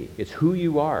identity. It's who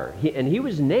you are. And he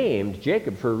was named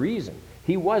Jacob for a reason.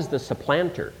 He was the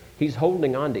supplanter. He's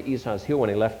holding on to Esau's heel when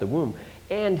he left the womb.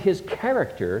 And his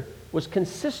character was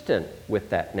consistent with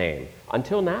that name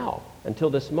until now, until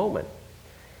this moment.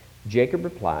 Jacob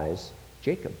replies,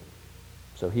 Jacob.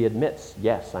 So he admits,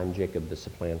 yes, I'm Jacob the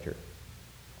supplanter.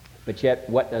 But yet,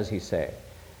 what does he say?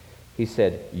 He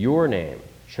said, your name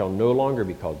shall no longer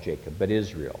be called Jacob, but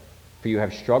Israel. For you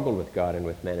have struggled with God and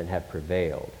with men and have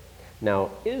prevailed. Now,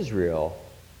 Israel,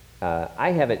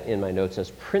 I have it in my notes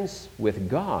as prince with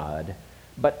God,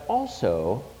 but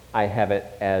also I have it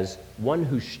as one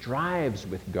who strives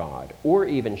with God, or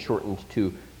even shortened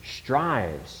to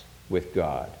strives with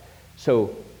God.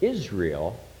 So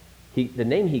Israel, the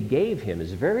name he gave him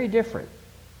is very different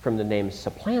from the name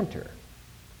supplanter.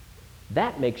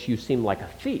 That makes you seem like a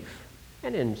thief,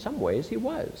 and in some ways he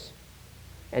was.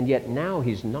 And yet now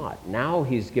he's not. Now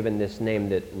he's given this name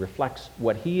that reflects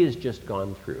what he has just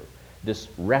gone through, this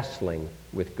wrestling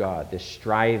with God, this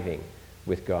striving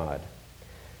with God.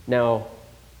 Now,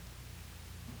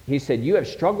 he said, you have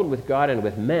struggled with God and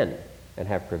with men and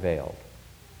have prevailed.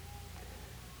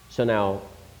 So now,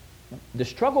 the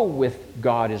struggle with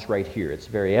God is right here. It's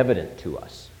very evident to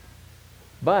us.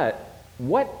 But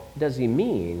what does he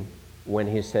mean when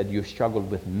he said, you've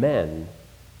struggled with men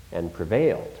and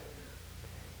prevailed?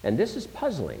 And this is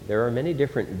puzzling. There are many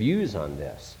different views on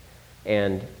this.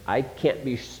 And I can't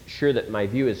be sure that my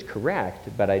view is correct,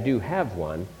 but I do have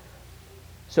one.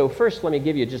 So first, let me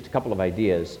give you just a couple of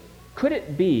ideas. Could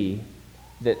it be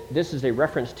that this is a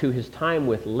reference to his time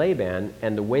with Laban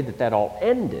and the way that that all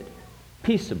ended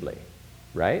peaceably,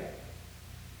 right?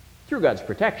 Through God's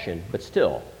protection, but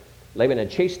still. Laban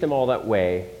had chased them all that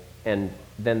way, and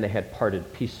then they had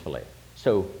parted peacefully.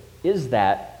 So is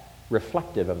that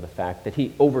reflective of the fact that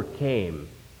he overcame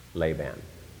Laban?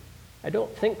 I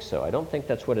don't think so. I don't think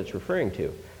that's what it's referring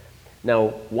to. Now,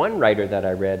 one writer that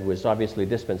I read was obviously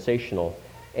dispensational,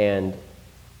 and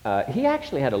he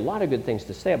actually had a lot of good things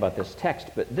to say about this text,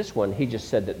 but this one, he just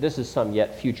said that this is some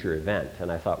yet future event.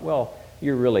 And I thought, well,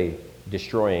 you're really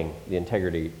destroying the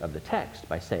integrity of the text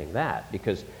by saying that,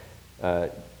 because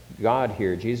God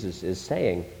here, Jesus, is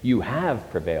saying, you have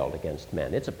prevailed against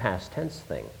men. It's a past tense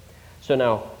thing. So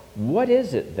now, what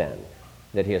is it then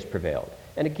that he has prevailed?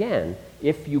 And again,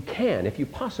 if you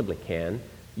possibly can,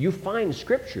 you find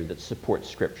Scripture that supports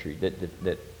Scripture,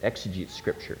 that exegetes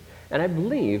Scripture. And I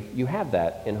believe you have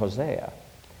that in Hosea.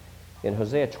 In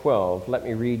Hosea 12, let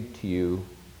me read to you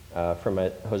from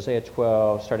Hosea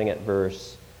 12, starting at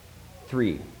verse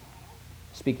 3,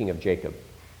 speaking of Jacob.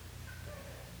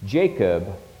 Jacob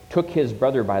took his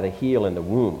brother by the heel in the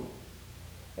womb,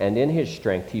 and in his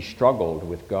strength he struggled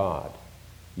with God.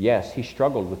 Yes, he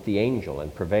struggled with the angel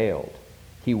and prevailed.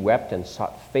 He wept and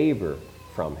sought favor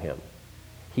from him.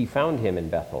 He found him in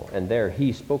Bethel, and there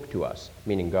he spoke to us,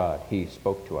 meaning God. He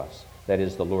spoke to us. That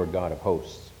is the Lord God of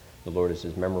hosts. The Lord is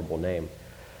his memorable name.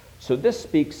 So this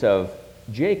speaks of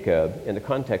Jacob in the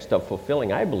context of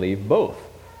fulfilling, I believe, both.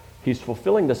 He's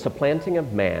fulfilling the supplanting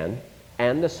of man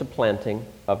and the supplanting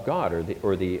of God,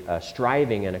 or the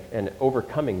striving and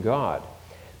overcoming God.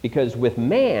 Because with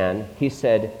man, he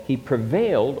said, he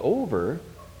prevailed over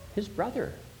his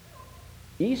brother.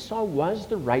 Esau was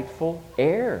the rightful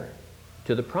heir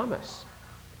to the promise.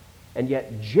 And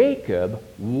yet Jacob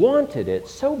wanted it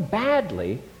so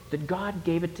badly that God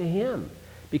gave it to him,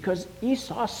 because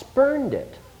Esau spurned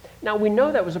it. Now we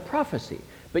know that was a prophecy,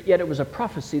 but yet it was a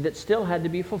prophecy that still had to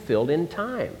be fulfilled in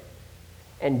time.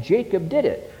 And Jacob did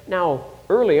it. Now,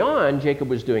 early on, Jacob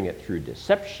was doing it through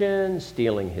deception,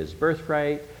 stealing his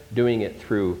birthright, doing it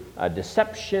through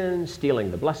deception, stealing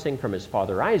the blessing from his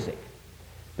father Isaac.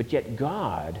 But yet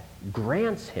God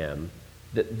grants him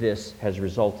that this has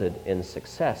resulted in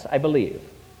success, I believe.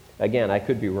 Again, I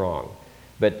could be wrong,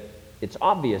 but it's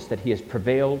obvious that he has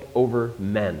prevailed over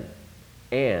men,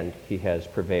 and he has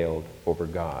prevailed over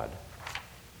God.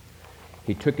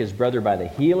 He took his brother by the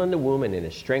heel in the womb, and in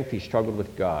his strength he struggled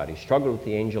with God. He struggled with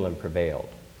the angel and prevailed.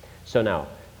 So now,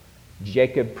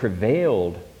 Jacob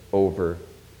prevailed over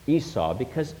Esau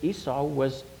because Esau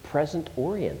was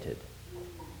present-oriented,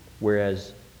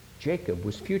 whereas Jacob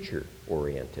was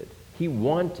future-oriented. He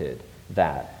wanted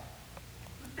that.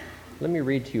 Let me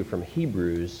read to you from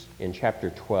Hebrews in chapter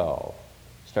 12,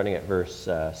 starting at verse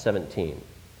 17.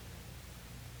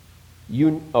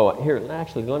 Let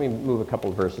me move a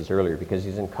couple of verses earlier because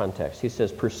he's in context. He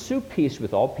says, pursue peace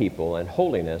with all people and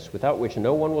holiness, without which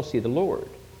no one will see the Lord.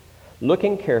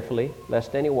 Looking carefully,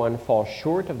 lest anyone fall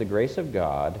short of the grace of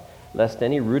God, lest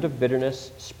any root of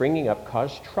bitterness springing up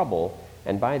cause trouble,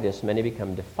 and by this many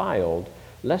become defiled,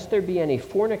 lest there be any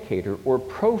fornicator or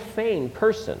profane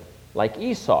person like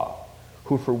Esau,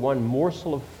 who for one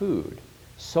morsel of food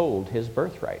sold his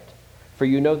birthright. For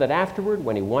you know that afterward,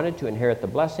 when he wanted to inherit the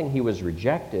blessing, he was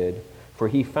rejected, for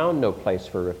he found no place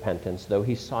for repentance, though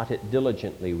he sought it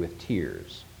diligently with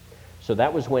tears. So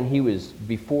that was when he was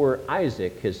before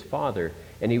Isaac, his father,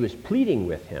 and he was pleading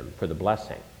with him for the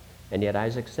blessing. And yet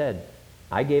Isaac said,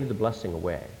 I gave the blessing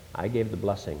away. I gave the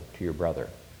blessing to your brother.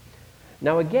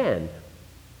 Now again,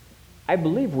 I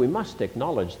believe we must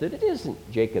acknowledge that it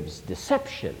isn't Jacob's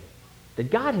deception that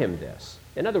got him this.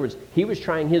 In other words, he was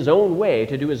trying his own way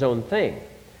to do his own thing.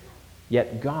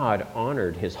 Yet God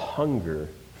honored his hunger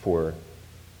for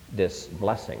this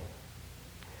blessing.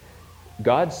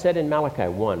 God said in Malachi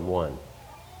 1:1,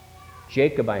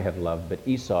 Jacob I have loved, but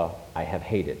Esau I have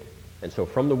hated. And so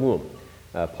from the womb,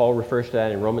 Paul refers to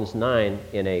that in Romans 9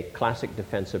 in a classic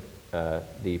defense of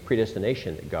the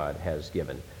predestination that God has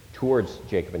given towards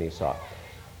Jacob and Esau.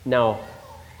 Now,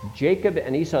 Jacob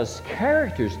and Esau's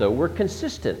characters, though, were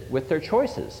consistent with their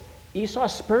choices. Esau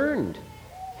spurned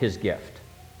his gift,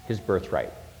 his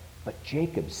birthright, but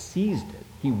Jacob seized it.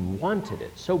 He wanted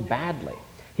it so badly.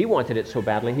 He wanted it so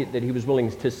badly that he was willing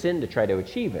to sin to try to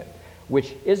achieve it,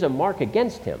 which is a mark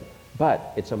against him,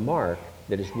 but it's a mark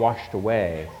that is washed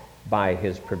away by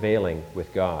his prevailing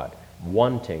with God,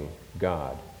 wanting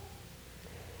God.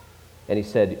 And he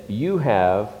said, you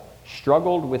have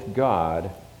struggled with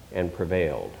God and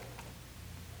prevailed.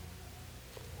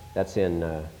 That's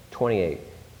in 28.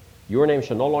 Your name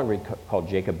shall no longer be called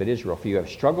Jacob, but Israel, for you have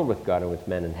struggled with God and with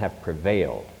men and have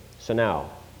prevailed. So now,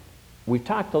 we've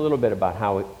talked a little bit about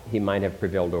how he might have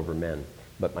prevailed over men,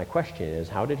 but my question is,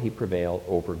 how did he prevail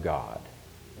over God?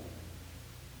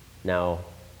 Now,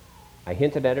 I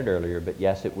hinted at it earlier, but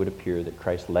yes, it would appear that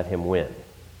Christ let him win.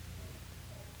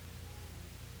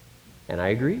 And I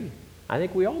agree. I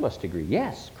think we all must agree.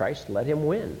 Yes, Christ let him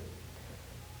win.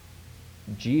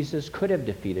 Jesus could have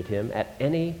defeated him at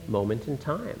any moment in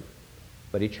time,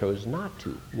 but he chose not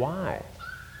to. Why?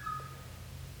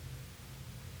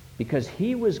 Because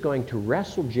he was going to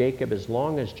wrestle Jacob as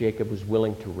long as Jacob was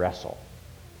willing to wrestle.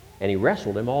 And he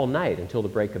wrestled him all night until the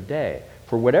break of day.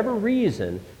 For whatever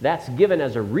reason, that's given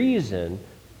as a reason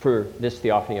for this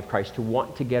theophany of Christ to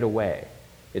want to get away.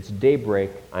 It's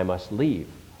daybreak, I must leave.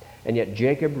 And yet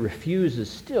Jacob refuses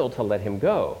still to let him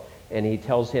go. And he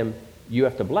tells him, you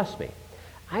have to bless me.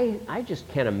 I just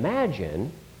can't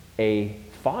imagine a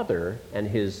father and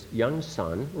his young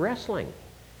son wrestling.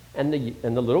 And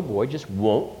the little boy just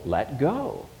won't let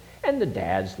go. And the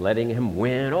dad's letting him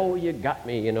win. Oh, you got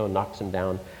me, knocks him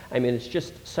down. I mean, it's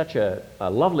just such a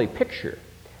lovely picture.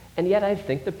 And yet I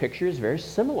think the picture is very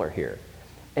similar here.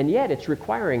 And yet it's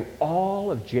requiring all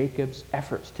of Jacob's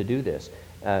efforts to do this.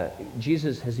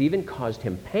 Jesus has even caused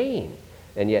him pain,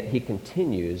 and yet he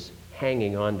continues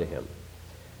hanging on to him.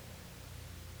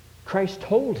 Christ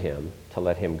told him to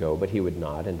let him go, but he would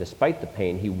not, and despite the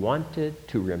pain, he wanted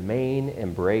to remain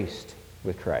embraced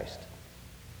with Christ.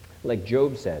 Like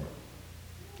Job said,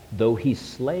 though he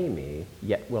slay me,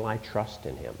 yet will I trust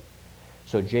in him.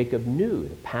 So Jacob knew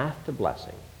the path to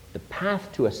blessing, the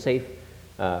path to a safe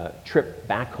trip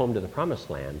back home to the promised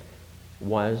land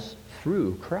was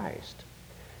through Christ.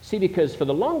 See, because for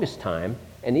the longest time,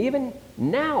 and even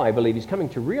now I believe he's coming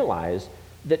to realize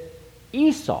that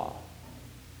Esau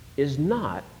is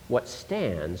not what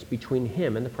stands between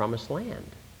him and the promised land.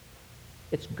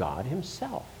 It's God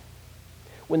himself.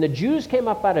 When the Jews came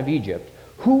up out of Egypt,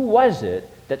 who was it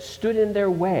that stood in their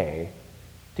way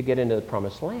to get into the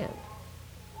promised land?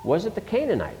 Was it the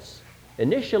Canaanites?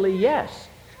 Initially, yes.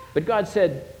 But God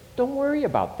said, don't worry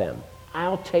about them.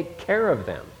 I'll take care of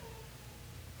them.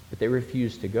 But they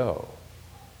refused to go.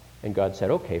 And God said,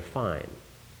 okay, fine.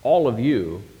 All of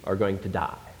you are going to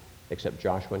die, except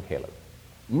Joshua and Caleb.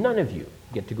 None of you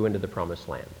get to go into the promised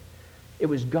land. It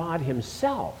was God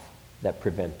himself that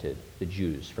prevented the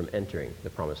Jews from entering the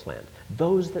promised land.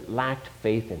 Those that lacked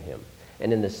faith in him.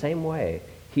 And in the same way,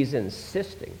 he's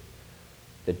insisting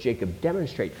that Jacob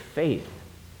demonstrate faith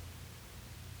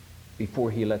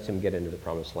before he lets him get into the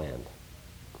promised land.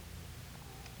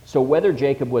 So whether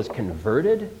Jacob was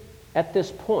converted at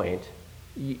this point,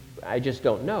 I just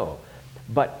don't know.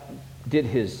 But did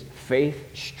his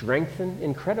faith strengthen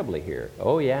incredibly here?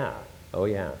 Oh yeah,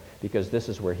 because this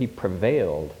is where he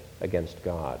prevailed against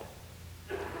God.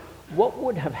 What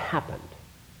would have happened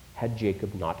had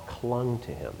Jacob not clung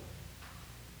to him?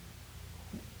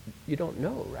 You don't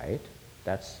know, right?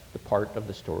 That's the part of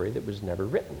the story that was never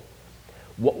written.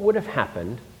 What would have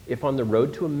happened if on the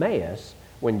road to Emmaus,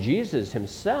 when Jesus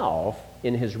himself,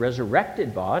 in his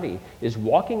resurrected body, is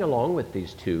walking along with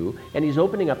these two, and he's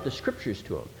opening up the scriptures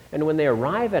to them, And when they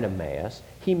arrive at Emmaus,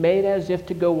 he made as if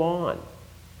to go on.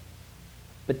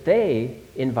 But they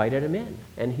invited him in,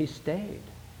 and he stayed.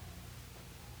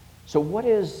 So what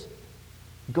is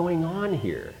going on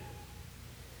here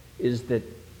is that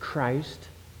Christ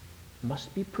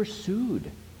must be pursued.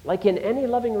 Like in any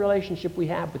loving relationship we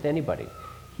have with anybody,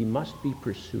 he must be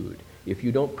pursued. If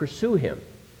you don't pursue him,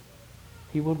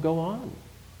 he will go on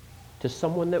to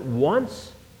someone that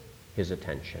wants his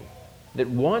attention, that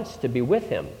wants to be with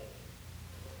him.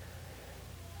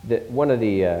 One of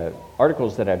the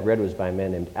articles that I'd read was by a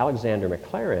man named Alexander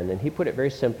Maclaren, and he put it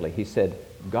very simply. He said,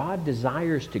 God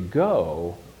desires to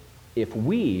go if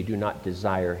we do not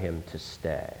desire him to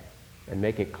stay, and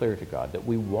make it clear to God that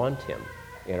we want him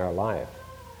in our life.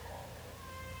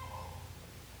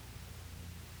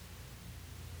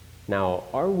 Now,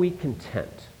 are we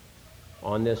content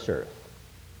on this earth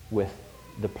with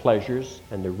the pleasures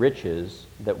and the riches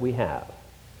that we have?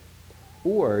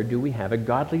 Or do we have a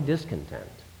godly discontent?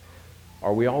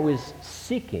 Are we always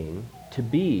seeking to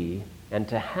be and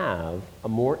to have a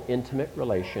more intimate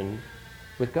relation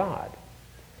with God?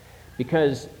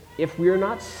 Because if we're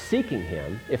not seeking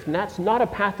him, if that's not a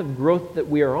path of growth that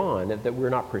we are on, that we're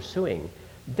not pursuing,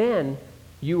 then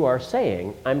you are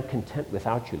saying, I'm content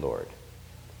without you, Lord.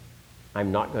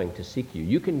 I'm not going to seek you.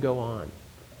 You can go on.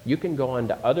 You can go on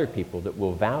to other people that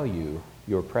will value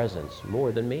your presence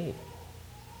more than me.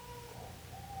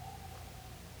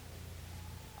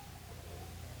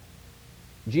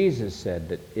 Jesus said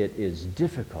that it is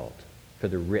difficult for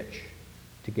the rich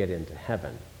to get into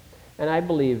heaven. And I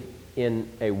believe in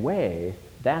a way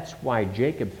that's why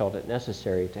Jacob felt it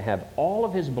necessary to have all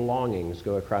of his belongings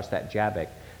go across that Jabbok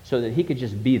so that he could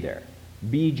just be there,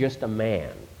 be just a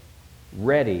man,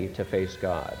 ready to face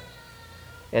God.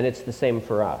 And it's the same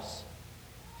for us.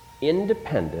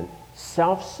 Independent,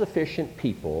 self-sufficient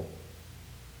people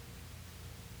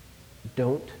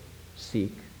don't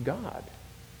seek God.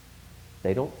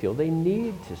 They don't feel they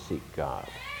need to seek God.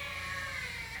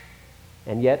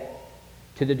 And yet,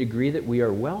 to the degree that we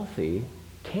are wealthy,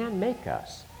 can make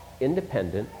us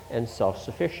independent and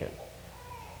self-sufficient.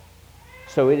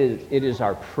 So it is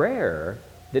our prayer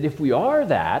that if we are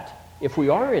that, if we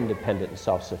are independent and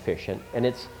self-sufficient, and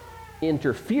it's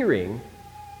interfering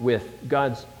with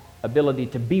God's ability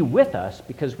to be with us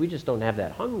because we just don't have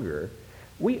that hunger,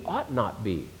 we ought not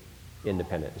be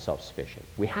independent and self-sufficient.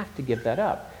 We have to give that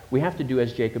up. We have to do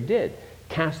as Jacob did.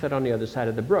 Cast that on the other side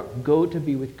of the brook. Go to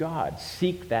be with God.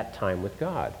 Seek that time with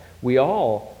God. We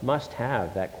all must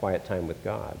have that quiet time with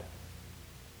God.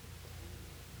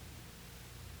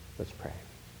 Let's pray.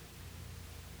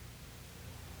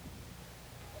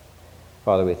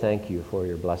 Father, we thank you for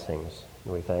your blessings,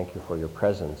 and we thank you for your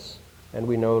presence. And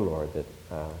we know, Lord, that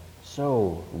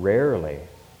so rarely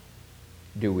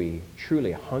do we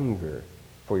truly hunger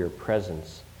for your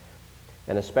presence,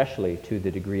 and especially to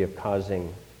the degree of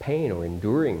causing pain or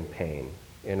enduring pain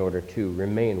in order to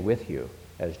remain with you,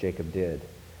 as Jacob did.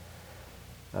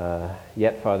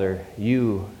 Yet, Father,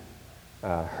 you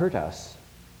hurt us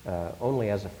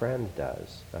only as a friend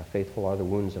does. Faithful are the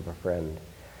wounds of a friend.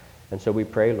 And so we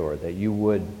pray, Lord, that you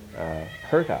would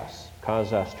hurt us,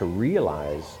 cause us to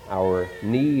realize our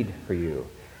need for you,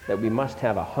 that we must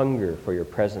have a hunger for your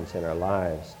presence in our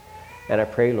lives. And I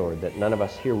pray, Lord, that none of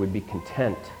us here would be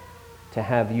content to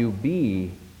have you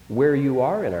be where you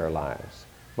are in our lives,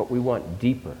 but we want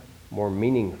deeper, more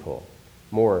meaningful,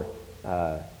 more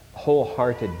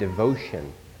wholehearted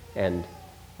devotion and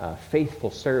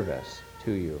faithful service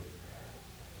to you.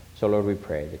 So, Lord, we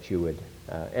pray that you would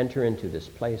enter into this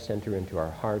place, enter into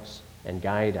our hearts, and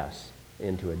guide us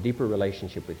into a deeper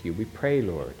relationship with you. We pray,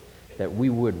 Lord, that we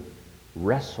would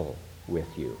wrestle with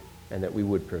you and that we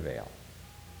would prevail.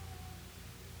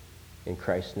 In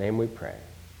Christ's name we pray.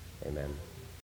 Amen.